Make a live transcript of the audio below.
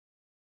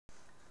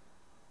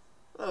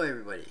Hello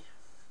everybody,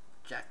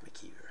 Jack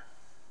McKeever,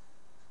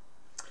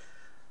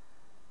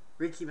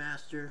 Reiki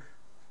Master,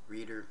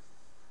 Reader,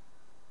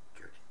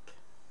 Druidic.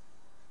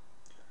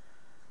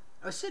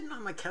 I was sitting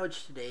on my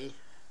couch today,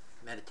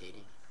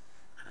 meditating,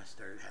 and I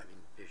started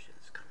having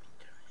visions coming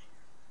to me.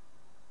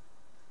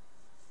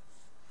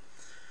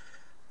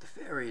 The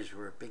fairies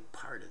were a big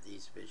part of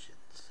these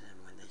visions,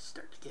 and when they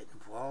start to get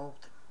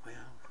involved,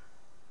 well,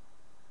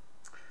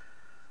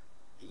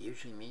 it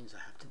usually means I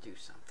have to do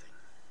something.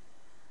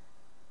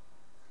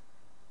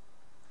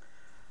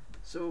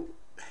 So,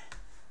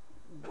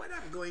 what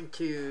I'm going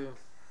to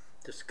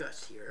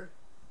discuss here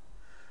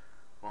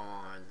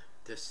on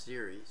this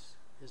series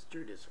is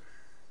Druidism.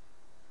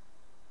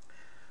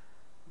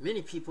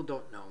 Many people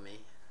don't know me,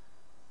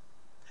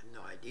 have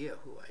no idea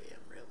who I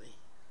am really,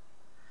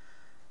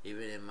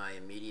 even in my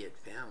immediate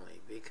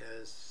family,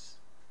 because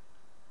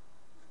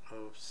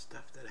of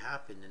stuff that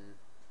happened in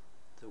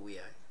the wee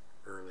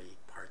early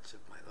parts of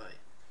my life.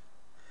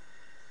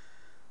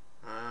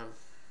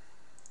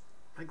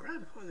 My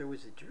grandfather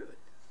was a Druid,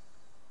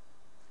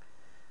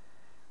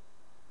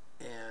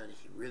 and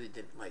he really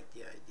didn't like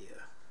the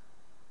idea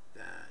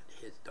that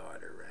his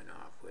daughter ran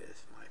off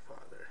with my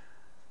father,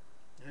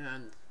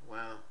 and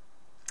well,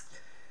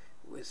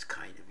 it was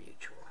kind of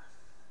mutual,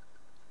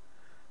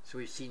 so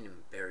we've seen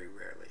him very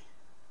rarely,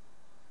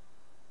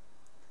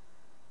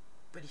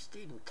 but he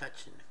stayed in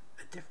touch in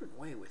a different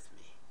way with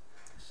me,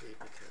 you see,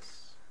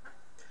 because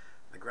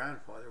my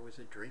grandfather was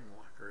a dream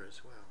walker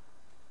as well.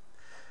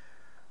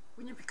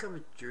 When you become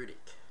a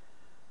Druidic,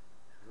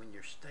 when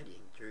you're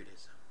studying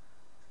Druidism,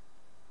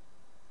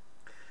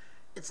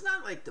 it's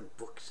not like the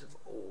books of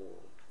old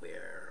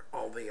where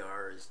all they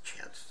are is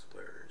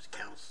chancellors,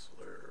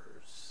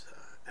 counselors,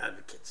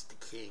 advocates to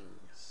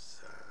kings.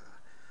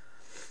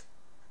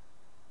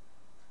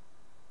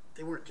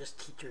 They weren't just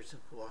teachers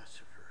and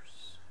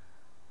philosophers.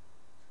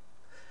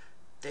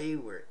 They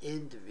were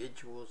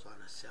individuals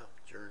on a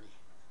self-journey.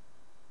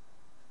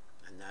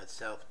 And that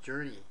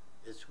self-journey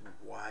is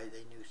why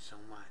they knew so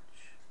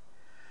much,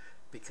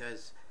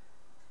 because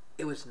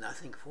it was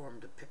nothing for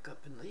them to pick up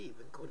and leave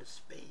and go to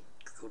Spain,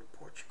 go to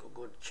Portugal,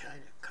 go to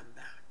China, come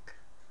back,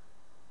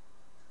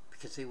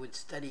 because they would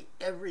study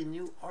every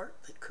new art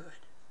they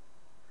could.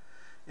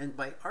 And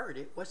by art,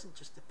 it wasn't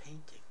just a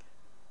painting,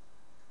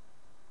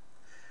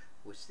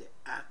 it was the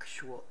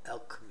actual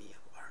alchemy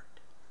of art.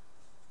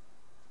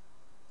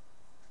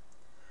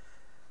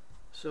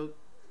 So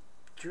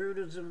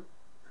Druidism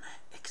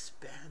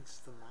expands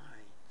the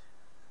mind.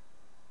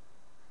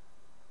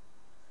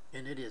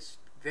 And it is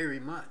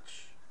very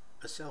much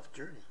a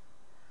self-journey,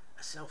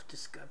 a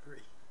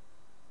self-discovery.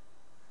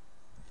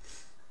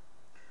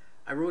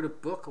 I wrote a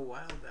book a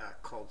while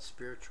back called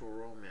Spiritual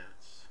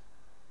Romance.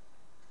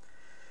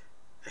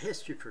 A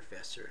history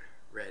professor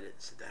read it and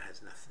said that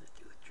has nothing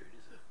to do with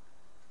Druidism.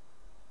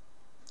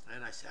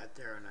 And I sat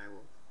there and I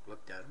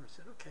looked at him and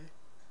said, okay,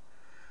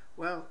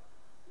 well,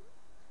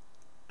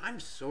 I'm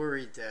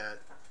sorry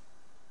that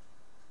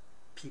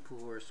people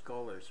who are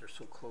scholars are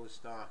so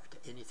closed off to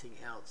anything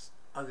else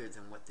other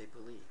than what they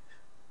believe,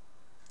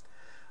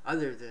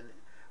 other than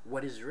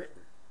what is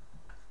written,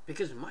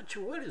 because much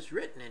of what is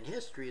written in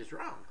history is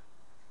wrong.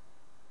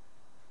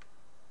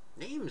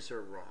 Names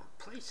are wrong,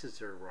 places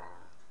are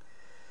wrong,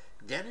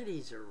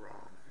 identities are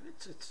wrong.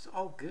 It's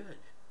all good.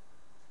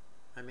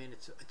 I mean,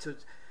 it's a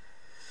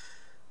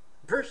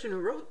person who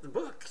wrote the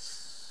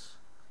books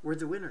were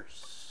the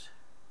winners.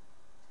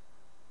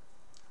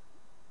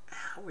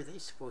 How were they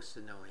supposed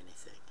to know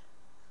anything?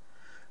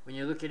 When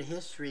you look at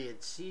history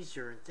and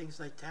Caesar and things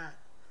like that,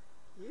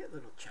 you get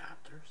little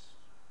chapters,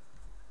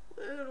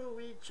 little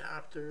wee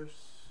chapters,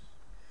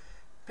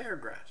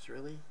 paragraphs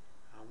really,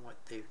 on what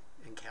they've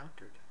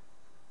encountered.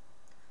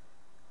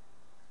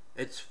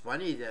 It's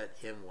funny that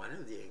in one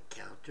of the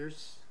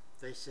encounters,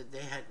 they said they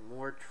had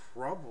more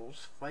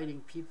troubles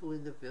fighting people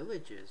in the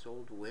villages,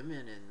 old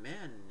women and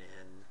men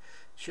and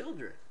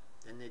children,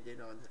 than they did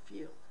on the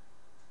field.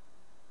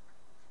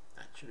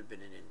 That should have been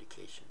an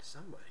indication to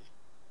somebody.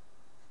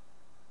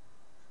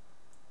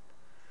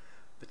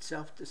 But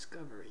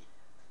self-discovery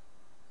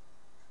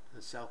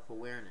and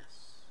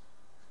self-awareness,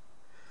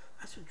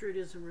 that's what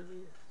Druidism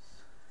really is.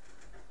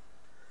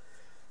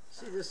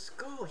 See this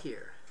skull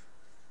here,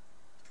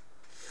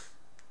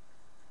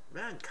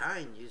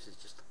 mankind uses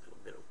just a little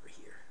bit over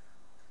here.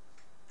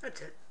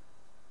 That's it,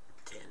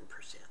 10%.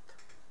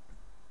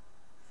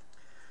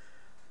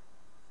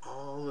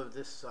 All of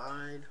this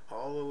side,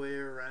 all the way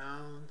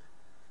around,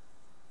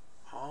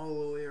 all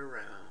the way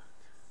around,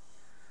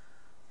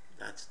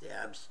 that's the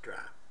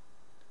abstract.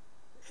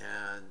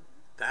 And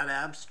that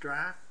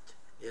abstract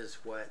is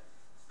what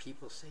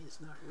people say is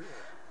not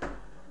real.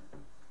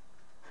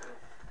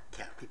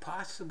 Can't be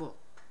possible.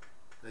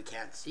 We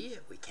can't see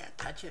it, we can't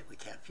touch it, we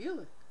can't feel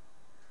it.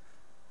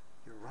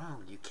 You're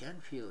wrong, you can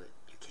feel it,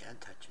 you can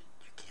touch it,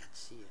 you can't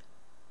see it.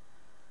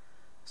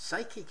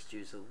 Psychics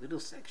use a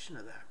little section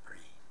of that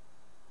brain.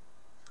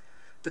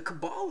 The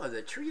Kabbalah,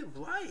 the Tree of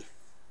Life,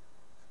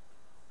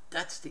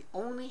 that's the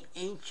only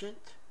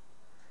ancient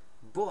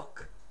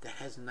book that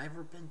has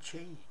never been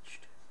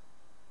changed.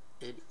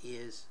 It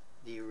is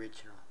the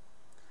original.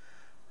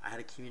 I had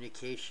a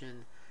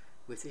communication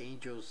with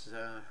angels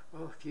a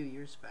few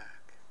years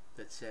back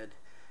that said,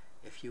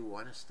 if you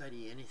want to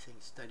study anything,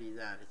 study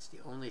that. It's the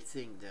only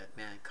thing that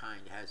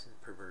mankind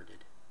hasn't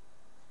perverted.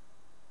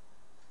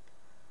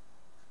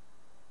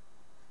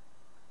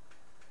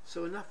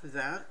 So enough of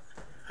that.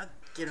 I'll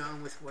get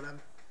on with what I'm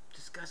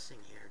discussing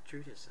here,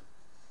 Druidism.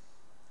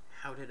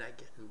 How did I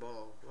get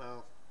involved?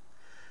 Well,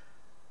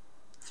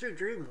 through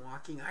dream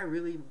walking, I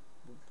really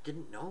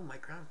didn't know my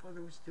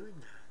grandfather was doing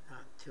that.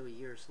 Not until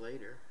years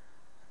later.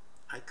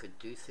 I could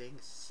do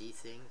things, see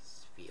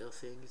things, feel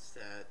things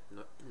that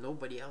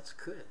nobody else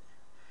could.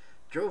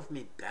 Drove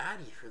me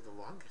batty for the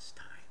longest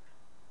time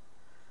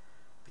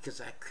because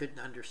I couldn't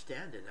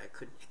understand it. I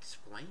couldn't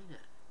explain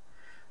it.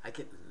 I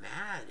get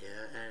mad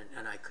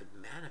and I could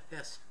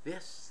manifest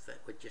fists that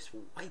would just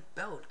wipe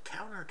out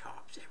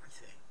countertops,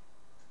 everything.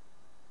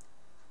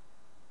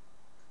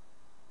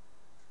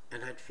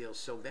 And I'd feel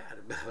so bad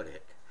about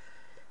it.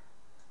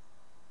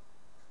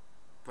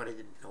 But I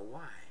didn't know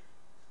why.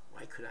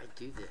 Why could I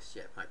do this?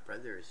 Yet my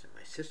brothers and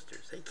my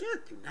sisters, they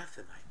can't do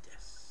nothing like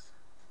this.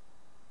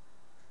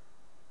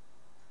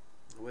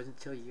 It wasn't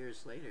until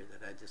years later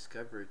that I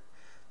discovered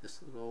this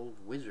little old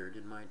wizard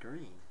in my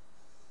dream.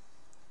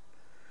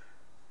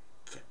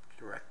 Kept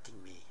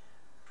directing me,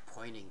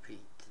 pointing me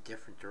to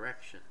different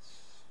directions,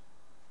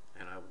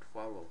 and I would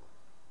follow.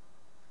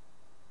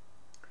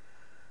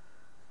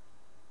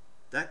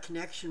 That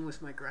connection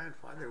with my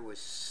grandfather was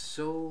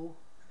so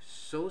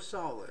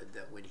solid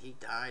that when he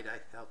died, I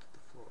fell to the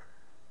floor.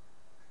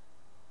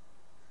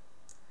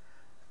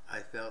 I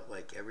felt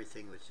like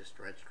everything was just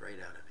wrenched right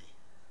out of me.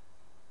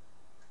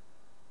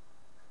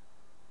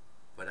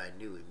 But I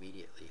knew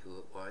immediately who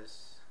it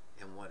was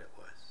and what it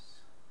was.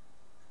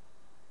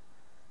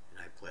 And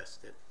I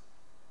blessed it.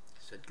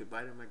 Said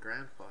goodbye to my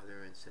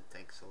grandfather and said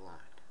thanks a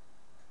lot.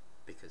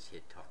 Because he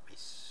had taught me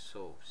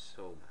so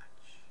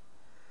much.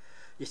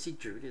 You see,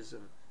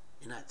 Druidism,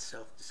 in that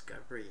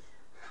self-discovery,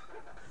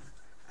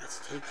 that's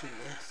taking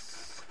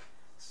this,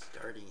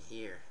 starting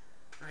here,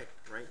 right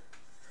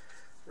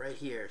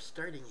here,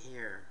 starting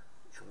here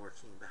and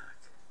working back.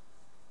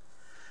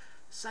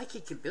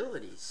 Psychic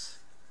abilities,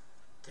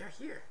 they're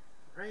here,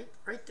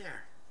 right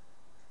there,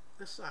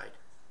 this side,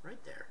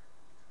 right there.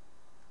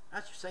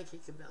 That's your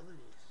psychic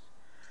abilities.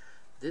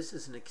 This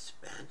is an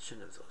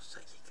expansion of those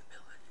psychic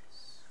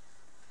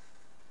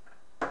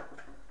abilities.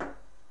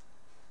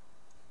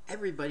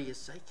 Everybody is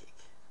psychic.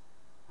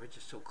 We're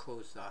just so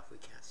closed off we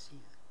can't see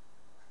it.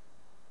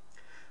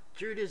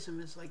 Druidism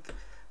is like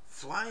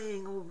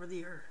flying over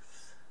the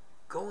earth,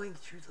 going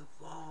through the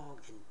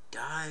fog and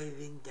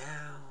diving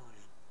down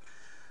and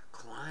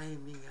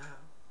climbing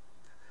up,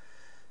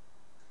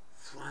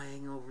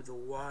 flying over the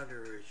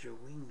water as your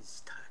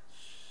wings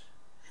touch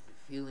and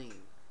feeling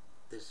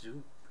the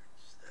zoopers,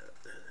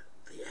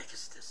 the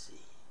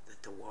ecstasy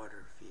that the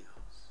water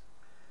feels.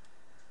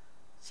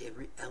 See,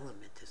 every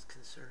element is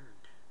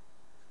concerned.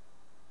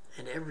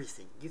 And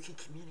everything, you can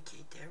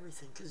communicate to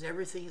everything because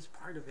everything is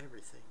part of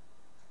everything.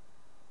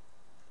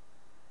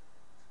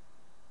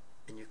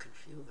 And you can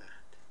feel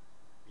that.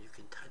 You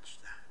can touch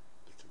that.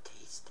 You can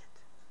taste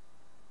it.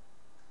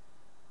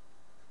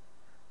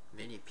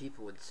 Many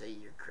people would say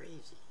you're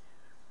crazy.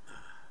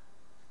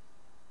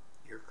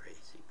 You're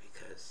crazy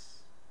because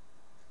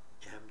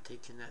you haven't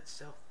taken that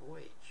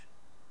self-voyage.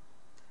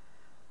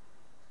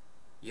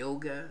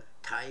 Yoga,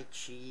 Tai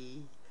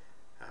Chi,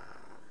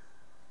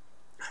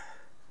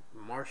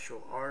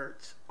 martial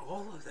arts,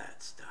 all of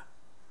that stuff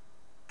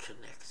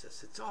connects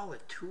us. It's all a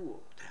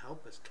tool to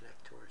help us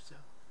connect to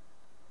ourselves.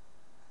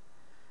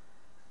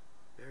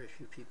 Very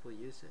few people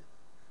use it.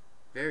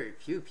 Very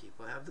few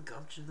people have the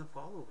gumption to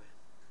follow it.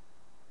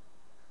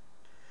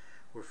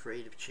 We're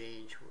afraid of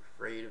change. We're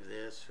afraid of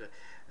this.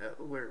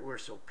 We're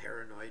so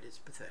paranoid, it's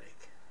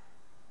pathetic.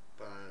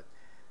 But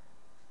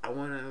I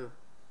want to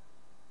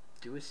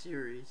do a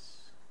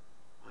series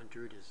on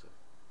Druidism.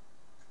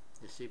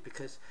 You see,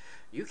 because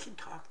you can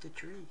talk to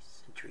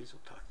trees, and trees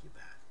will talk to you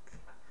back.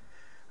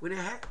 When a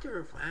hectare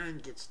of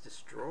land gets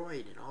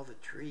destroyed and all the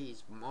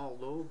trees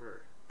mauled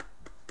over,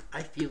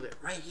 I feel it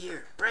right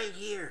here,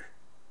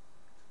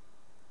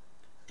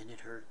 and it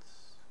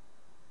hurts.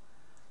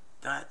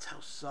 That's how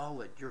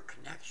solid your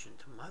connection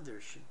to Mother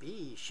should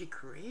be. She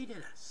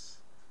created us.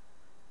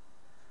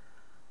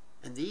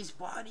 And these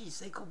bodies,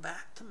 they go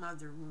back to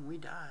Mother when we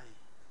die.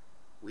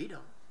 We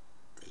don't.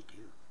 They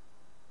do.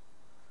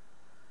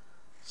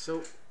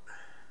 So,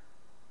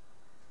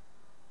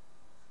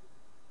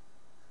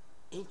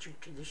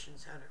 ancient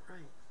traditions had it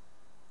right.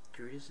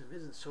 Druidism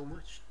isn't so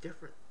much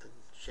different than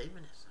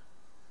shamanism.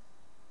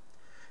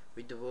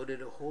 We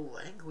devoted a whole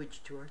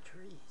language to our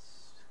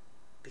trees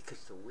because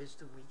the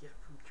wisdom we get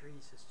from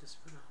trees is just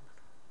phenomenal.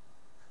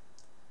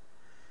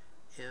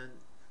 And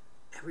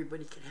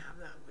everybody can have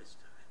that wisdom.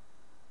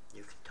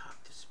 You can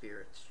talk to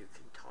spirits, you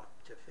can talk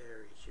to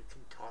fairies, you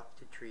can talk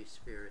to tree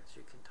spirits,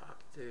 you can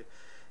talk to,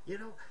 you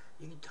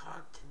can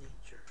talk to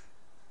nature.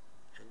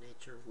 And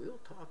nature will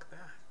talk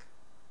back.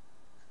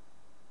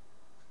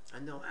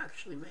 and they'll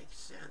actually make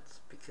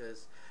sense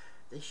because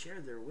they share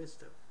their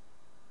wisdom,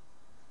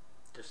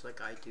 just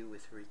like I do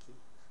with Reiki,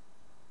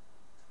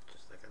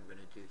 just like I'm going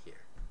to do here.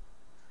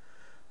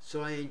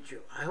 So I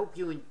hope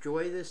you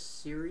enjoy this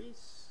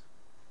series.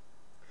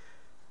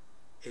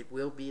 It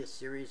will be a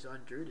series on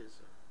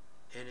Druidism,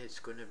 and it's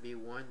going to be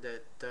one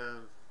that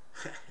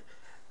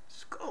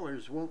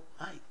scholars won't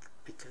like,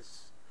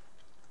 because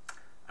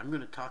I'm going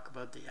to talk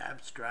about the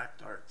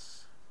abstract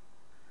arts,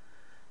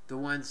 the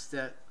ones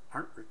that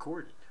aren't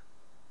recorded,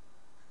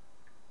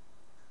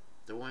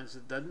 the ones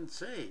that doesn't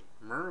say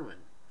Merlin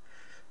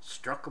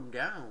struck them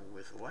down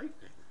with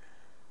lightning.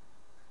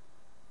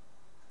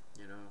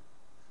 You know,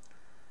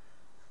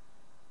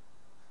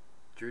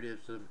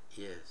 Druidism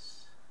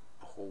is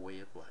a whole way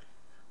of life.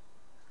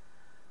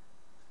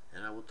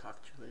 And I will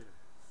talk to you later.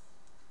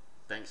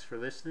 Thanks for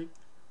listening.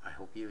 I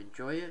hope you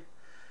enjoy it.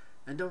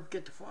 And don't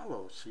forget to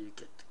follow so you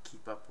get to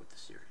keep up with the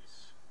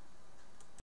series.